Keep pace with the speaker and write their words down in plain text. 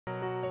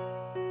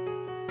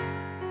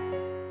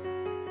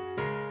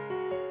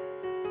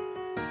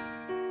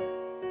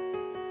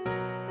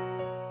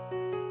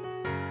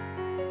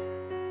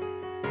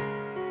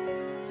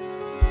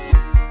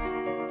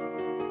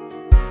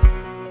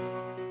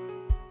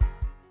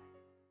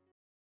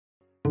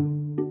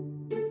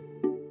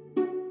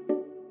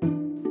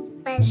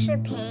短视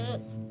频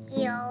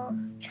由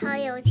超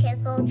有钱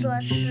工作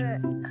室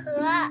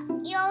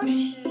和优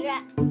时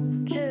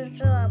制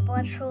作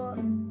播出，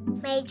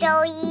每周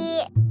一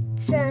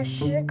准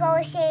时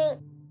更新。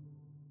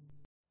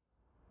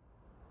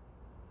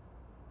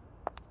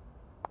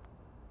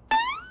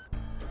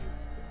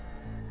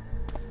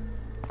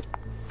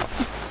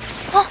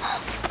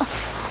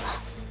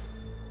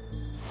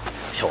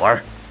小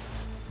儿，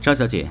张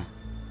小姐，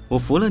我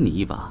扶了你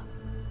一把，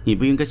你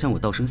不应该向我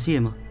道声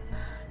谢吗？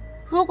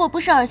如果不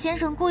是尔先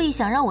生故意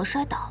想让我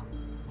摔倒，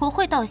我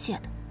会道谢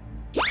的。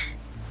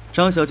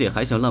张小姐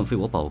还想浪费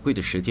我宝贵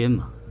的时间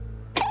吗？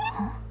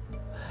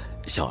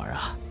小儿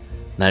啊，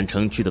南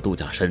城区的度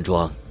假山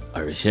庄，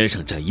尔先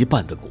生占一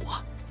半的股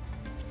啊。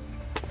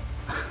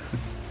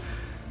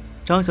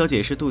张小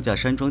姐是度假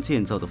山庄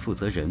建造的负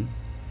责人，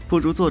不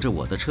如坐着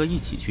我的车一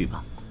起去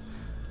吧。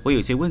我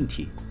有些问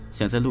题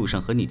想在路上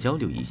和你交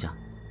流一下。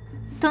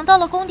等到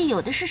了工地，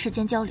有的是时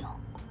间交流。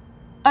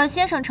尔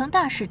先生成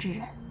大事之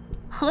人，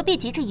何必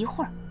急着一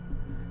会儿？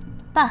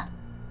爸，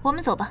我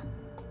们走吧。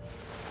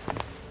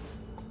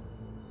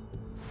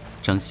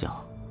张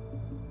晓，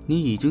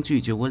你已经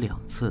拒绝我2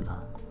次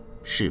了，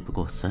事不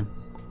过3。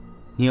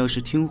你要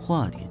是听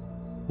话点，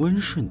温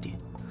顺点，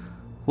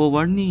我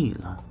玩腻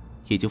了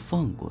也就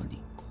放过你。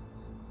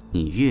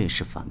你越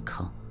是反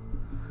抗，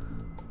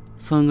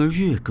反而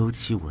越勾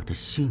起我的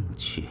兴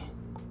趣。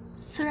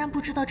虽然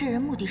不知道这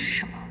人目的是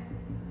什么，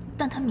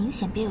但他明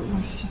显别有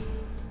用心。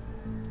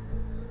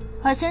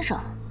尔先生，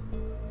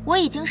我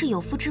已经是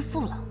有妇之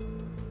夫了，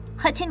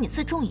还请你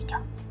自重一点。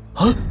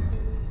啊！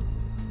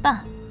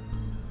爸，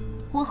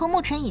我和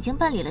沐晨已经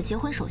办理了结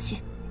婚手续。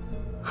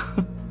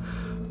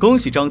恭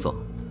喜张总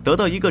得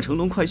到一个乘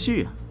龙快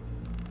婿啊！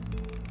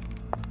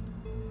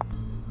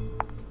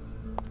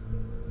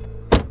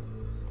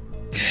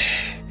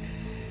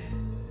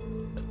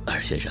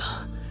尔先生，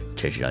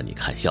真是让你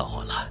看笑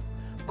话了。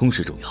公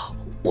事重要，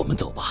我们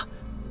走吧。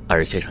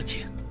尔先生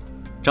请。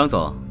张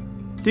总，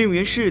令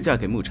媛是嫁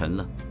给沐晨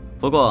了，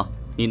不过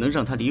你能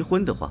让他离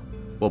婚的话，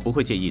我不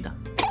会介意的。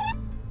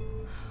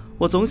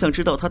我总想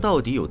知道他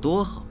到底有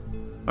多好，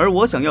而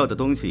我想要的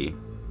东西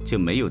就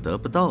没有得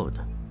不到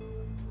的。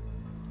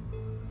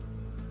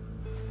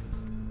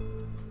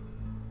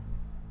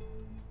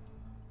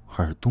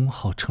而东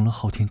浩成了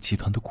昊天集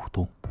团的股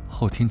东，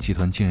昊天集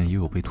团竟然也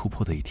有被突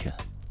破的一天。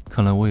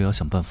看来我也要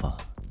想办法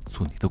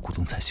做你的股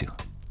东才行，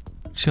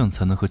这样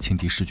才能和情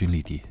敌势均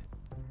力敌。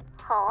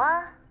好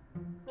啊，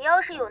你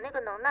要是有那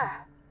个能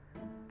耐，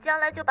将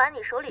来就把你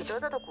手里得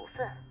到的股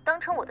份当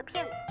成我的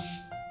聘礼。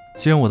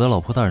既然我的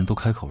老婆大人都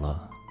开口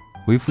了，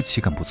为夫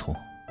岂敢不从？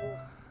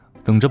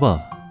等着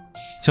吧，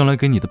将来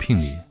给你的聘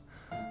礼，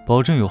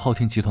保证有昊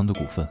天集团的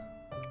股份。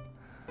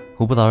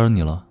我不打扰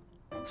你了，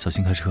小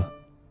心开车，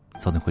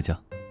早点回家。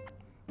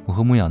我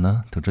和木雅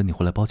呢，等着你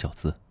回来包饺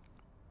子。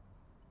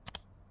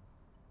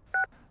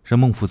让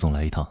孟副总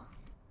来一趟。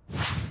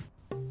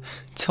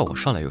叫我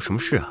上来有什么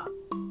事啊？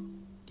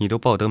你都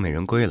抱得美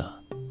人归了，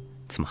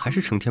怎么还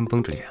是成天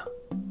绷着脸啊？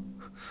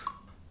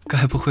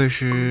该不会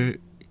是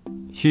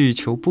欲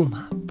求不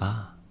满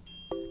吧？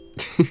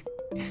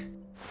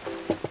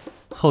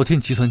昊天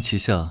集团旗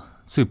下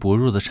最薄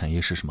弱的产业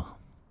是什么？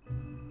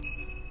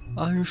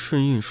安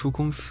顺运输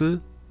公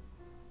司，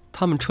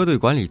他们车队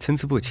管理参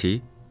差不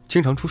齐，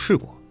经常出事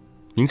故，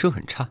名声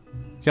很差。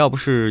要不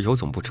是有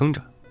总部撑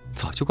着，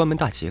早就关门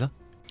大吉了。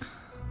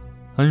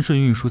安顺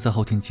运输在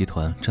昊天集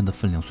团占的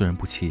分量虽然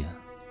不起眼，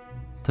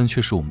但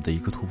却是我们的一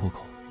个突破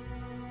口。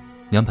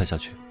你安排下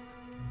去，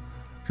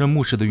让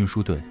穆氏的运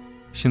输队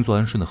先做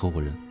安顺的合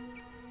伙人，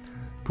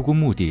不过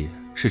目的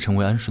是成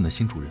为安顺的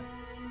新主人，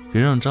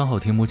别让张昊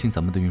天摸清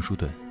咱们的运输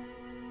队。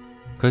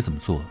该怎么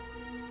做，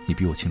你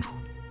比我清楚。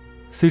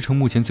C 城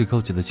目前最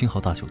高级的金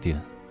豪大酒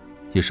店，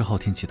也是昊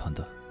天集团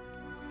的，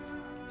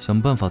想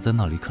办法在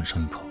那里啃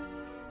上一口。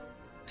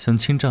想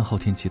侵占昊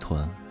天集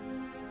团，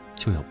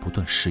就要不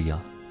断施压，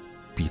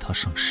逼他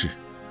上市。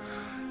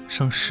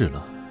上市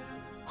了，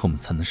我们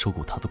才能收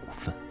购他的股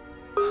份。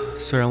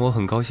虽然我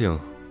很高兴，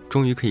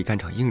终于可以干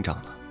场硬仗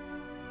了，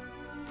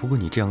不过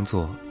你这样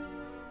做，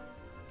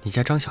你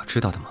家张晓知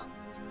道的吗？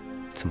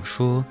怎么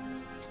说，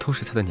都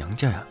是他的娘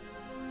家呀。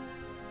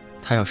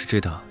他要是知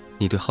道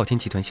你对昊天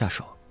集团下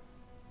手，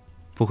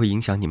不会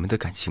影响你们的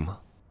感情吗？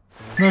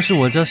那是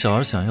我家小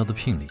儿想要的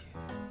聘礼。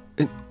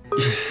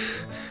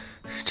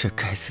这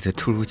该死的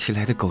突如其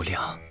来的狗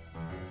粮。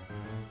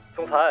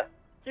总裁，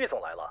易总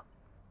来了。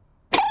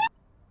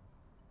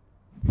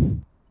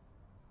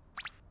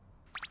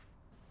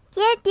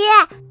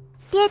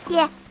爹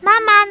爹，妈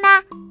妈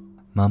呢？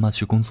妈妈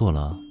去工作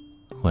了，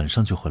晚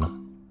上就回来。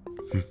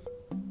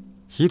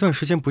一段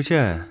时间不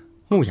见，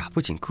木雅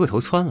不仅个头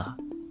蹿了，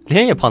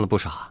脸也胖了不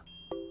少啊。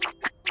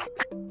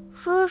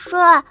叔叔，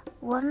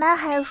我们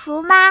很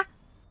熟吗？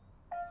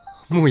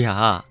木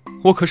雅，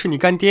我可是你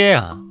干爹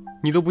呀，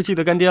你都不记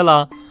得干爹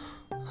了？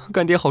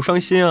干爹好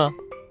伤心啊。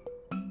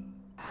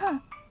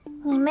哼，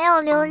你没有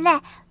流泪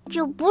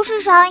就不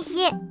是伤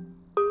心。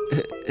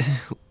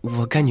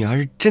我干女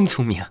儿真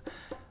聪明，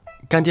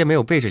干爹没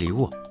有备着礼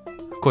物。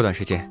过段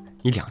时间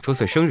你2周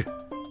岁生日，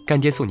干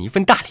爹送你一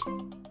份大礼。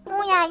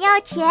木雅要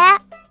钱。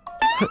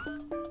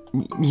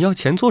你要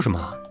钱做什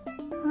么？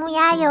木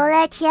雅有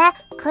了钱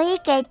可以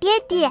给爹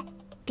爹，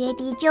爹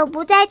爹就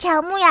不再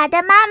抢木雅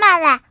的妈妈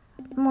了。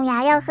木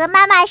雅要和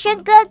妈妈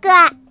生哥哥。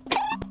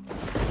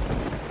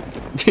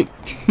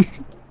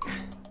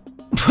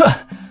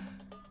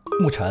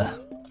沐晨，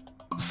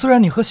虽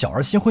然你和小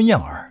儿新婚燕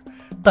尔，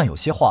但有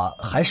些话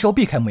还是要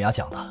避开木雅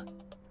讲的，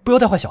不要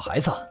带坏小孩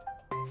子。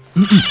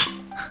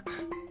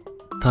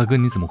大哥，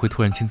你怎么会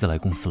突然亲自来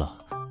公司了？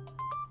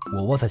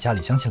我窝在家里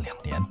将近2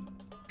年，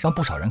让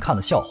不少人看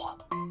了笑话。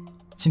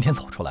今天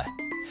走出来，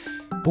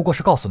不过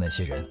是告诉那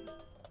些人，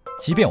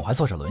即便我还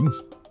坐着轮椅，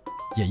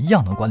也一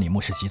样能管理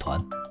慕氏集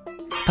团。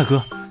大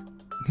哥，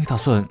你打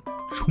算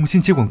重新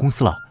接管公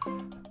司了？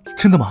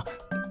真的吗？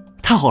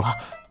太好了。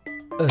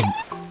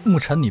沐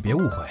晨，你别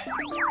误会。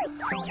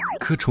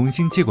可重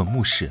新接管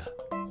慕氏，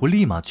我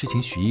立马去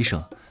请许医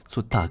生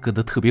做大哥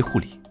的特别护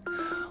理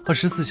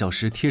，24小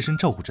时贴身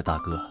照顾着大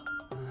哥。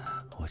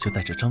我就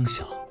带着张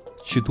晓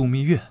去度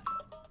蜜月。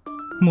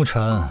沐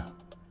晨，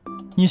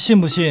你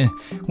信不信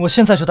我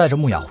现在就带着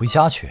木雅回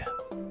家去？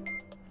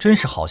真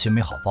是好心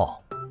没好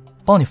报，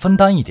帮你分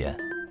担一点，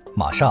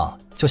马上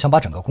就想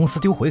把整个公司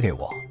丢回给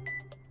我。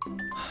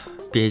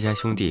别家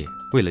兄弟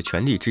为了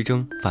权力之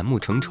争反目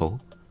成仇，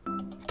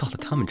到了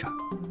他们这儿，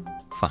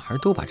反而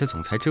都把这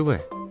总裁之位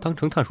当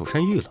成烫手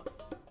山芋了。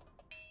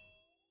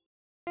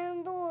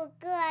登录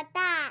各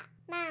大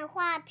漫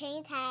画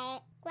平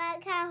台观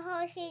看后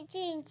续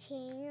剧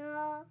情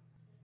哦。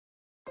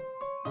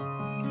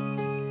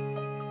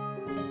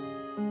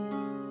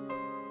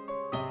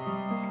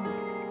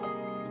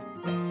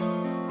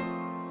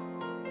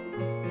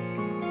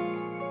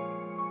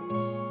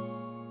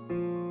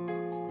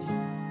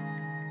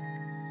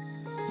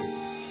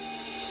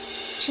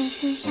这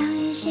次相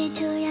遇谁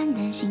突然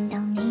的心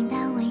动，你的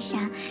微笑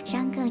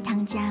像个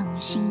糖浆，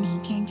心里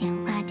甜甜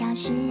化掉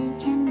是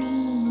甜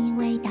蜜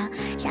味道，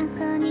想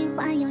和你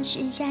环游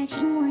世界，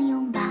亲吻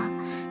拥抱，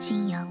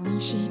心有灵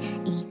犀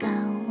一个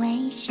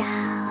微笑。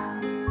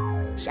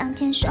上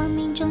天说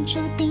命中注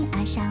定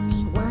爱上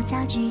你，我早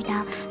知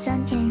道，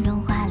酸甜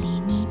融化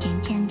里你甜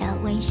甜的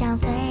微笑，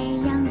飞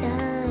扬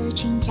的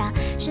裙角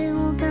是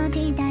无可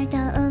替代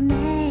的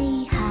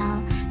美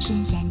好，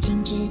时间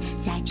静止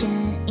在这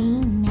一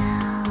秒。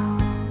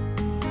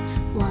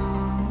我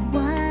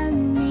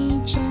吻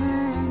你这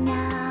秒，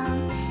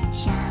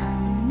像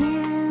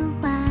棉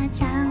花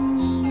糖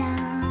一样。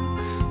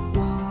我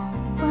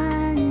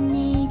吻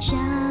你这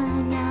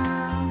秒，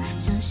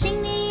从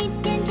心里一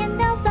点甜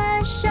到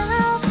发烧。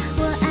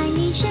我爱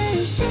你，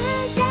全世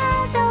界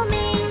都明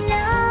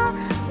了，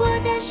我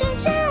的世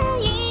界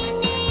因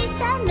你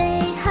才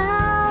美好。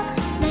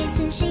每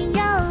次心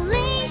有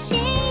灵犀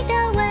的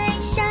微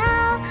笑，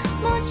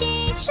默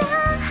契真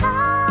好。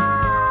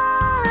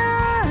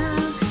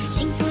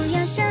幸福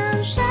要像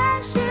瞬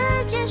时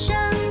间升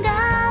高，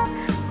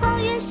跨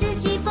越世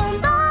纪风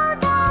暴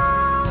都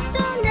阻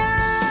挠。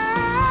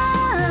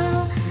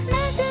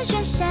每次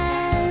转身，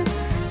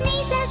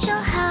你在就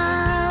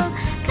好，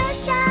刻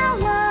下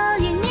我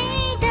与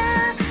你的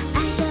爱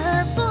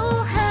的符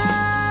号。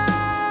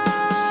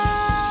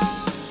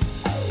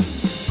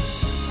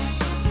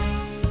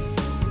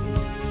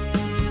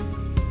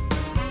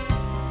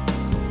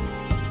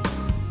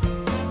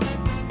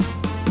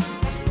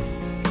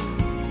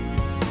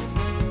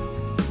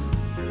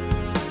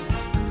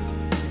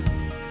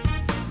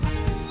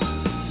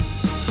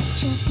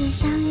这次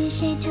相遇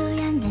谁突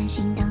然的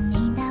心动，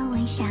你的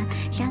微笑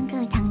像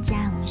个糖浆，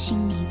心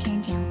里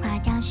甜甜化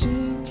掉是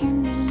甜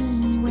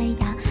蜜味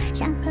道，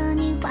想和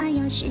你环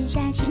游世界，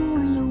亲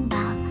吻拥抱，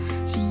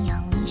心有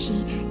灵犀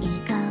一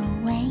个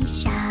微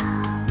笑。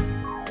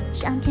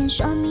上天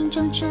说命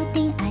中注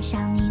定爱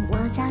上你，我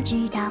早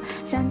知道，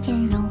酸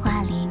甜融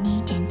化里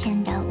你甜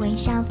甜的微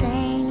笑，飞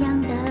扬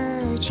的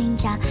裙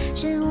角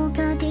是无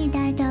可替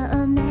代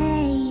的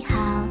美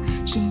好，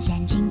时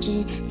间静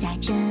止在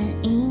这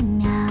一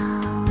秒。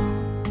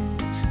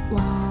我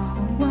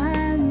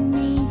吻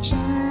你这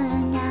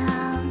秒，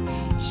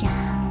像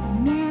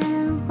棉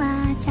花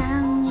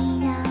糖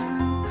一样。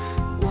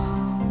我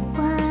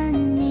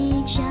吻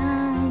你这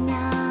秒，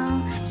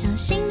从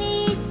心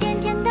里一点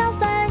甜到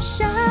发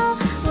烧。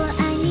我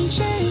爱你，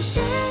全世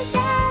界